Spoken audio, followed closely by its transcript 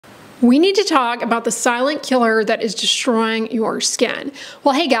We need to talk about the silent killer that is destroying your skin.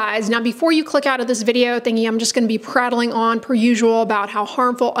 Well, hey guys, now before you click out of this video thinking I'm just going to be prattling on per usual about how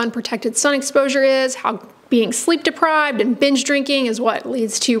harmful unprotected sun exposure is, how being sleep deprived and binge drinking is what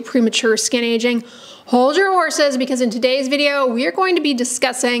leads to premature skin aging, hold your horses, because in today's video we are going to be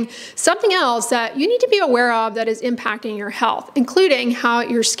discussing something else that you need to be aware of that is impacting your health, including how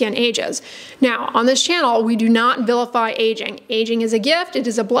your skin ages. Now, on this channel, we do not vilify aging. Aging is a gift, it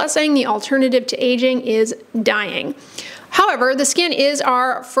is a blessing. The alternative to aging is dying. However, the skin is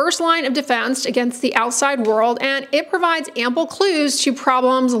our first line of defense against the outside world, and it provides ample clues to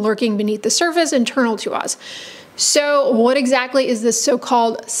problems lurking beneath the surface internal to us. So what exactly is this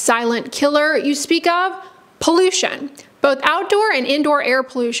so-called silent killer you speak of? Pollution. Both outdoor and indoor air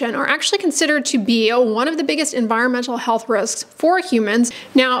pollution are actually considered to be one of the biggest environmental health risks for humans.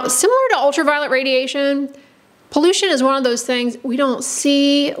 Now, similar to ultraviolet radiation, pollution is one of those things we don't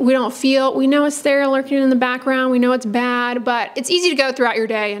see, we don't feel, we know it's there lurking in the background, we know it's bad, but it's easy to go throughout your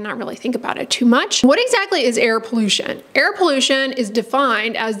day and not really think about it too much. What exactly is air pollution? Air pollution is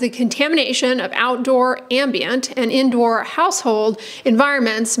defined as the contamination of outdoor, ambient, and indoor household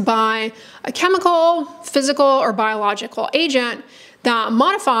environments by a chemical, physical, or biological agent that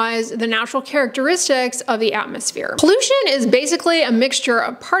modifies the natural characteristics of the atmosphere. Pollution is basically a mixture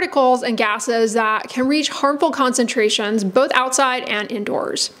of particles and gases that can reach harmful concentrations both outside and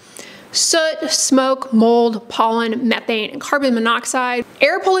indoors. Soot, smoke, mold, pollen, methane, and carbon monoxide.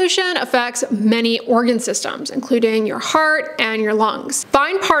 Air pollution affects many organ systems, including your heart and your lungs.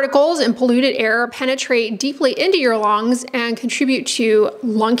 Fine particles in polluted air penetrate deeply into your lungs and contribute to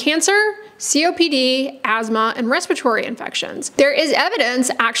lung cancer, COPD, asthma, and respiratory infections. There is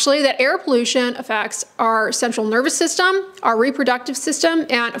evidence actually that air pollution affects our central nervous system, our reproductive system,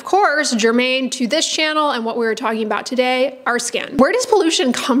 and of course, germane to this channel and what we were talking about today, our skin. Where does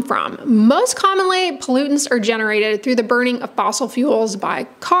pollution come from? Most commonly, pollutants are generated through the burning of fossil fuels by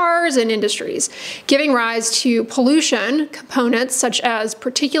cars and industries, giving rise to pollution components such as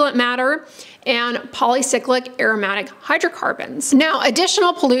particulate matter and polycyclic aromatic hydrocarbons. Now,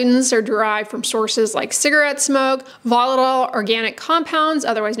 additional pollutants are derived from sources like cigarette smoke, volatile organic compounds,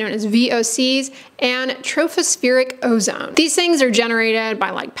 otherwise known as VOCs, and tropospheric ozone. These things are generated by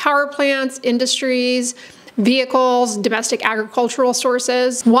like power plants, industries, vehicles, domestic agricultural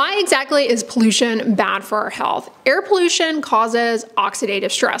sources. Why exactly is pollution bad for our health? Air pollution causes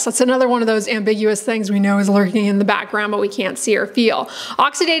oxidative stress. That's another one of those ambiguous things we know is lurking in the background, but we can't see or feel.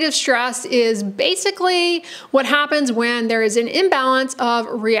 Oxidative stress is basically what happens when there is an imbalance of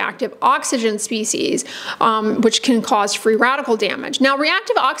reactive oxygen species, which can cause free radical damage. Now,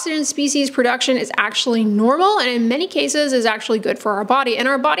 reactive oxygen species production is actually normal and in many cases is actually good for our body. And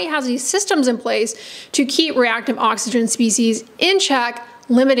our body has these systems in place to keep reactive oxygen species in check,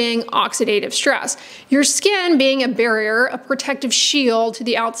 limiting oxidative stress. Your skin, being a barrier, a protective shield to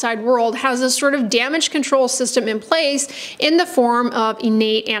the outside world, has a sort of damage control system in place in the form of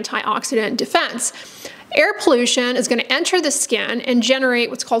innate antioxidant defense. Air pollution is going to enter the skin and generate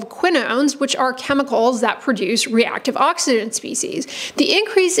what's called quinones, which are chemicals that produce reactive oxygen species. The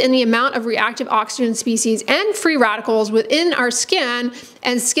increase in the amount of reactive oxygen species and free radicals within our skin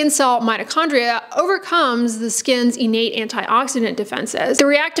and skin cell mitochondria overcomes the skin's innate antioxidant defenses. The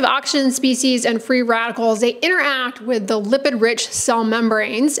reactive oxygen species and free radicals, they interact with the lipid-rich cell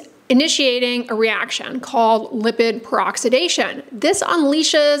membranes, initiating a reaction called lipid peroxidation. This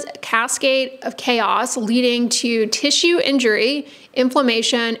unleashes a cascade of chaos leading to tissue injury,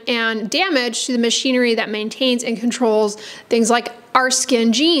 inflammation, and damage to the machinery that maintains and controls things like our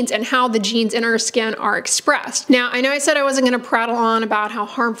skin genes and how the genes in our skin are expressed. Now, I know I said I wasn't going to prattle on about how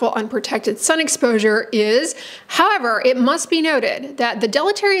harmful unprotected sun exposure is. However, it must be noted that the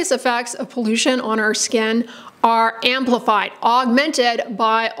deleterious effects of pollution on our skin are amplified, augmented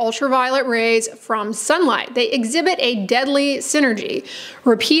by ultraviolet rays from sunlight. They exhibit a deadly synergy.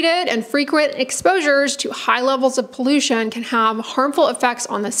 Repeated and frequent exposures to high levels of pollution can have harmful effects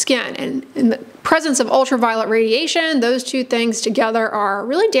on the skin. And in the presence of ultraviolet radiation, those two things together are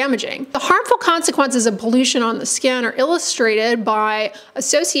really damaging. The harmful consequences of pollution on the skin are illustrated by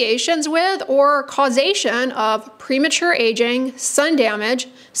associations with or causation of premature aging, sun damage,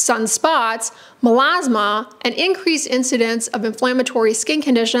 sunspots, melasma, and increased incidence of inflammatory skin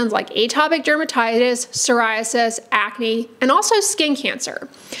conditions like atopic dermatitis, psoriasis, acne, and also skin cancer.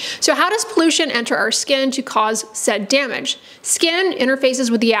 So how does pollution enter our skin to cause said damage? Skin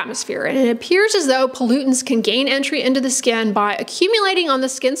interfaces with the atmosphere, and it appears as though pollutants can gain entry into the skin by accumulating on the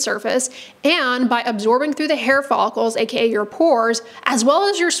skin surface and by absorbing through the hair follicles, aka your pores, as well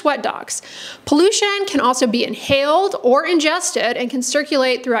as your sweat ducts. Pollution can also be inhaled or ingested and can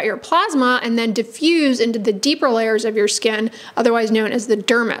circulate throughout your plasma and then diffuse into the deeper layers of your skin, otherwise known as the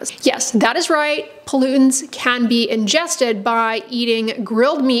dermis. Yes, that is right. Pollutants can be ingested by eating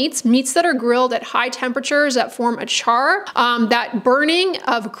grilled meats that are grilled at high temperatures that form a char. That burning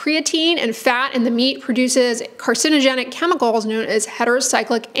of creatine and fat in the meat produces carcinogenic chemicals known as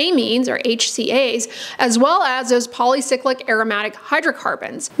heterocyclic amines, or HCAs, as well as those polycyclic aromatic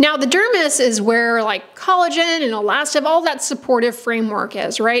hydrocarbons. Now, the dermis is where like collagen and elastin, all that supportive framework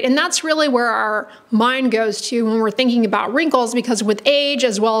is, right? And that's really where our mind goes to when we're thinking about wrinkles, because with age,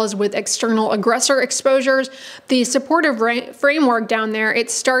 as well as with external aggressor exposures, the supportive framework down there, it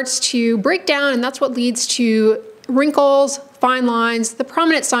starts to break down, and that's what leads to wrinkles, fine lines, the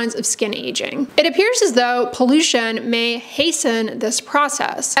prominent signs of skin aging. It appears as though pollution may hasten this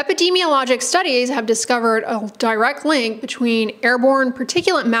process. Epidemiologic studies have discovered a direct link between airborne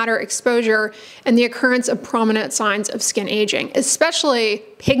particulate matter exposure and the occurrence of prominent signs of skin aging, especially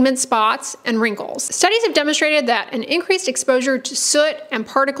pigment spots and wrinkles. Studies have demonstrated that an increased exposure to soot and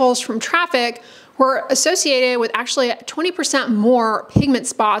particles from traffic were associated with actually 20% more pigment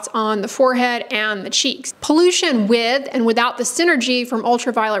spots on the forehead and the cheeks. Pollution with and without the synergy from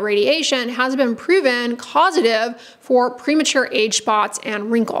ultraviolet radiation has been proven causative for premature age spots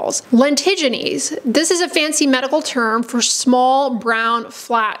and wrinkles. Lentigines. This is a fancy medical term for small brown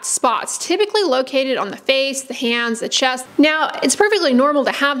flat spots, typically located on the face, the hands, the chest. Now, it's perfectly normal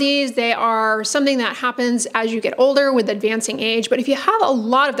to have these. They are something that happens as you get older with advancing age, but if you have a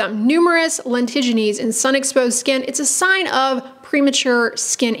lot of them, numerous lentigines in sun-exposed skin, it's a sign of premature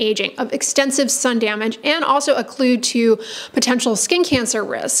skin aging, of extensive sun damage, and also a clue to potential skin cancer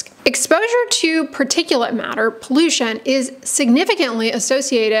risk. Exposure to particulate matter pollution is significantly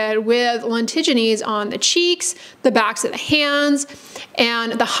associated with lentigines on the cheeks, the backs of the hands,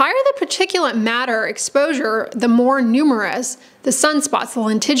 and the higher the particulate matter exposure, the more numerous the sunspots, the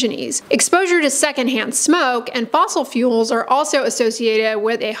lentigines. Exposure to secondhand smoke and fossil fuels are also associated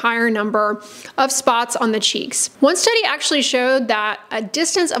with a higher number of spots on the cheeks. One study actually showed that a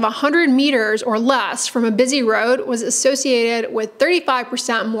distance of 100 meters or less from a busy road was associated with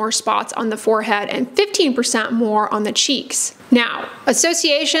 35% more spots on the forehead and 15% more on the cheeks. Now,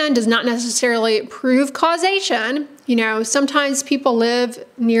 association does not necessarily prove causation. You know, sometimes people live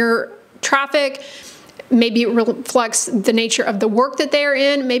near traffic. Maybe it reflects the nature of the work that they are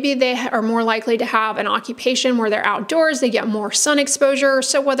in. Maybe they are more likely to have an occupation where they're outdoors, they get more sun exposure.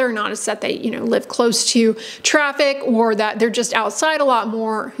 So whether or not it's that they, live close to traffic or that they're just outside a lot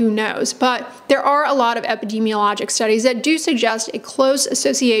more, who knows? But there are a lot of epidemiologic studies that do suggest a close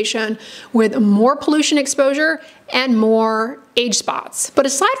association with more pollution exposure and more age spots. But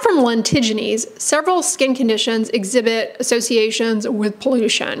aside from lentigines, several skin conditions exhibit associations with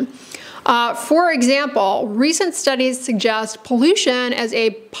pollution. For example, recent studies suggest pollution as a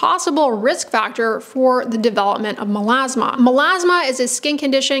possible risk factor for the development of melasma. Melasma is a skin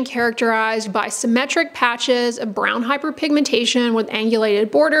condition characterized by symmetric patches of brown hyperpigmentation with angulated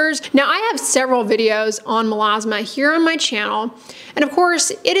borders. Now, I have several videos on melasma here on my channel, and of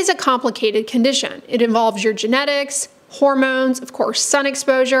course, it is a complicated condition. It involves your genetics, hormones, of course, sun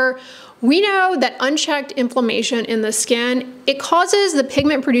exposure. We know that unchecked inflammation in the skin, it causes the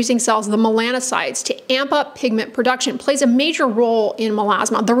pigment-producing cells, the melanocytes, to amp up pigment production, plays a major role in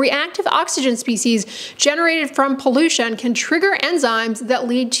melasma. The reactive oxygen species generated from pollution can trigger enzymes that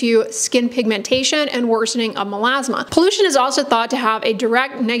lead to skin pigmentation and worsening of melasma. Pollution is also thought to have a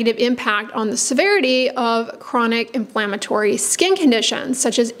direct negative impact on the severity of chronic inflammatory skin conditions,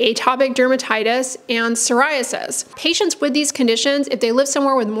 such as atopic dermatitis and psoriasis. Patients with these conditions, if they live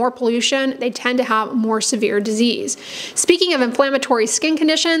somewhere with more pollution, they tend to have more severe disease. Speaking of inflammatory skin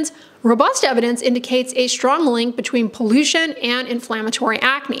conditions, robust evidence indicates a strong link between pollution and inflammatory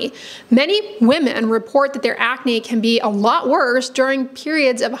acne. Many women report that their acne can be a lot worse during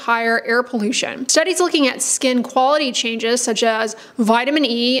periods of higher air pollution. Studies looking at skin quality changes such as vitamin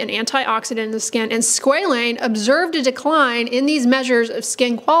E, an antioxidant in the skin, and squalane observed a decline in these measures of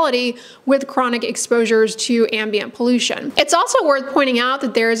skin quality with chronic exposures to ambient pollution. It's also worth pointing out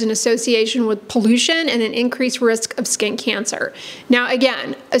that there is an association with pollution and an increased risk of skin cancer. Now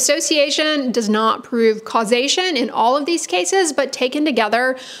again, association Association does not prove causation in all of these cases, but taken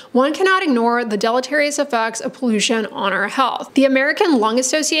together, one cannot ignore the deleterious effects of pollution on our health. The American Lung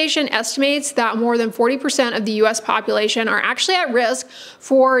Association estimates that more than 40% of the US population are actually at risk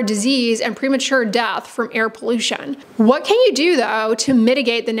for disease and premature death from air pollution. What can you do, though, to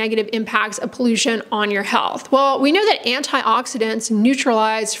mitigate the negative impacts of pollution on your health? Well, we know that antioxidants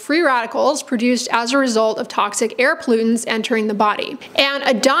neutralize free radicals produced as a result of toxic air pollutants entering the body. And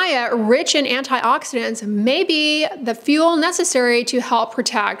a diet rich in antioxidants may be the fuel necessary to help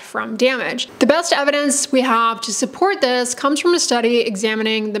protect from damage. The best evidence we have to support this comes from a study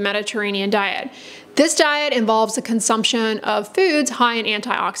examining the Mediterranean diet. This diet involves the consumption of foods high in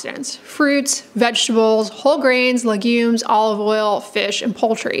antioxidants: fruits, vegetables, whole grains, legumes, olive oil, fish, and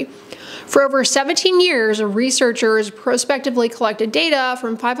poultry. For over 17 years, researchers prospectively collected data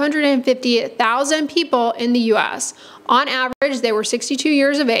from 550,000 people in the US. On average, they were 62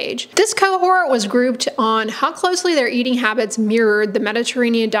 years of age. This cohort was grouped on how closely their eating habits mirrored the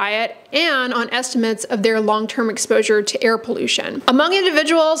Mediterranean diet and on estimates of their long-term exposure to air pollution. Among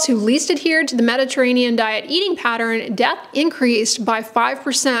individuals who least adhered to the Mediterranean diet eating pattern, death increased by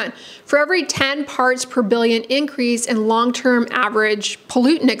 5% for every 10 parts per billion increase in long-term average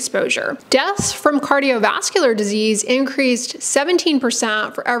pollutant exposure. Deaths from cardiovascular disease increased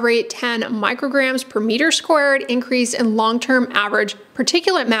 17% for every 10 micrograms per meter squared increase in long-term average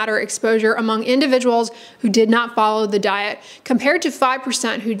particulate matter exposure among individuals who did not follow the diet, compared to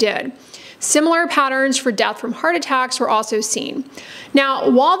 5% who did. Similar patterns for death from heart attacks were also seen. Now,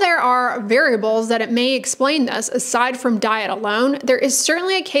 while there are variables that it may explain this aside from diet alone, there is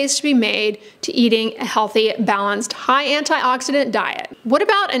certainly a case to be made to eating a healthy, balanced, high antioxidant diet. What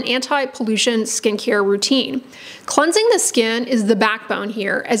about an anti-pollution skincare routine? Cleansing the skin is the backbone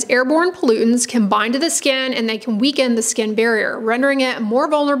here, as airborne pollutants can bind to the skin and they can weaken the skin barrier, rendering it more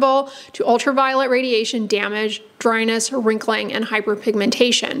vulnerable to ultraviolet radiation damage, dryness, wrinkling, and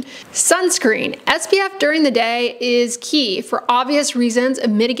hyperpigmentation. Sunscreen. SPF during the day is key for obvious reasons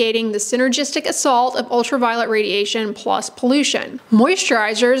of mitigating the synergistic assault of ultraviolet radiation plus pollution.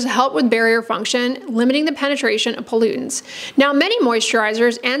 Moisturizers help with barrier function, limiting the penetration of pollutants. Now, many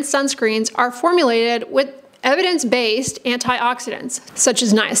moisturizers and sunscreens are formulated with evidence-based antioxidants such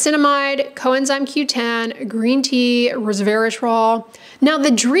as niacinamide, coenzyme Q10, green tea, resveratrol. Now,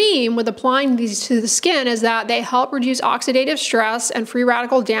 the dream with applying these to the skin is that they help reduce oxidative stress and free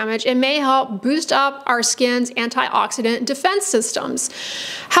radical damage and may help boost up our skin's antioxidant defense systems.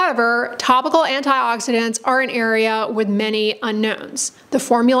 However, topical antioxidants are an area with many unknowns. The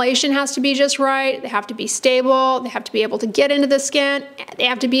formulation has to be just right, they have to be stable, they have to be able to get into the skin, they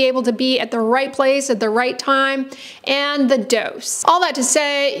have to be able to be at the right place at the right time, and the dose. All that to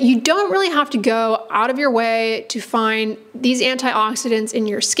say, you don't really have to go out of your way to find these antioxidants in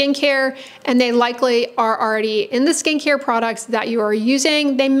your skincare, and they likely are already in the skincare products that you are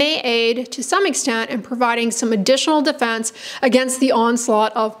using. They may aid to some extent in providing some additional defense against the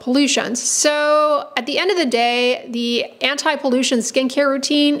onslaught of pollution. So at the end of the day, the anti-pollution skincare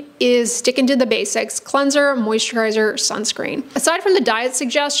routine is sticking to the basics: cleanser, moisturizer, sunscreen. Aside from the diet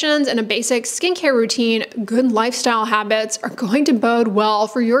suggestions and a basic skincare routine, good lifestyle habits are going to bode well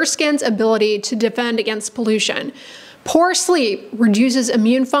for your skin's ability to defend against pollution. Poor sleep reduces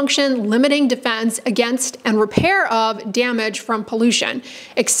immune function, limiting defense against and repair of damage from pollution.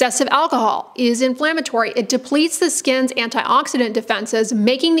 Excessive alcohol is inflammatory. It depletes the skin's antioxidant defenses,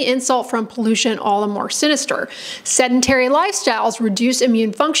 making the insult from pollution all the more sinister. Sedentary lifestyles reduce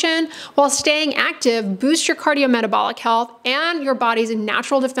immune function, while staying active boosts your cardiometabolic health and your body's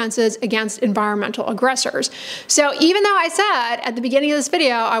natural defenses against environmental aggressors. So even though I said at the beginning of this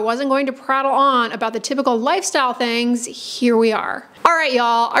video I wasn't going to prattle on about the typical lifestyle things, here we are. All right,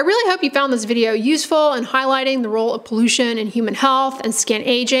 y'all, I really hope you found this video useful in highlighting the role of pollution in human health and skin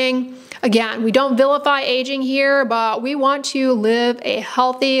aging. Again, we don't vilify aging here, but we want to live a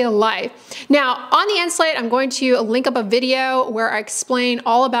healthy life. Now, on the end slate, I'm going to link up a video where I explain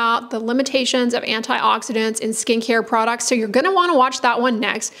all about the limitations of antioxidants in skincare products, so you're gonna wanna watch that one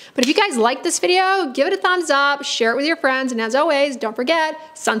next. But if you guys like this video, give it a thumbs up, share it with your friends, and as always, don't forget,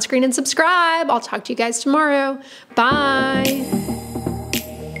 sunscreen and subscribe. I'll talk to you guys tomorrow. Bye.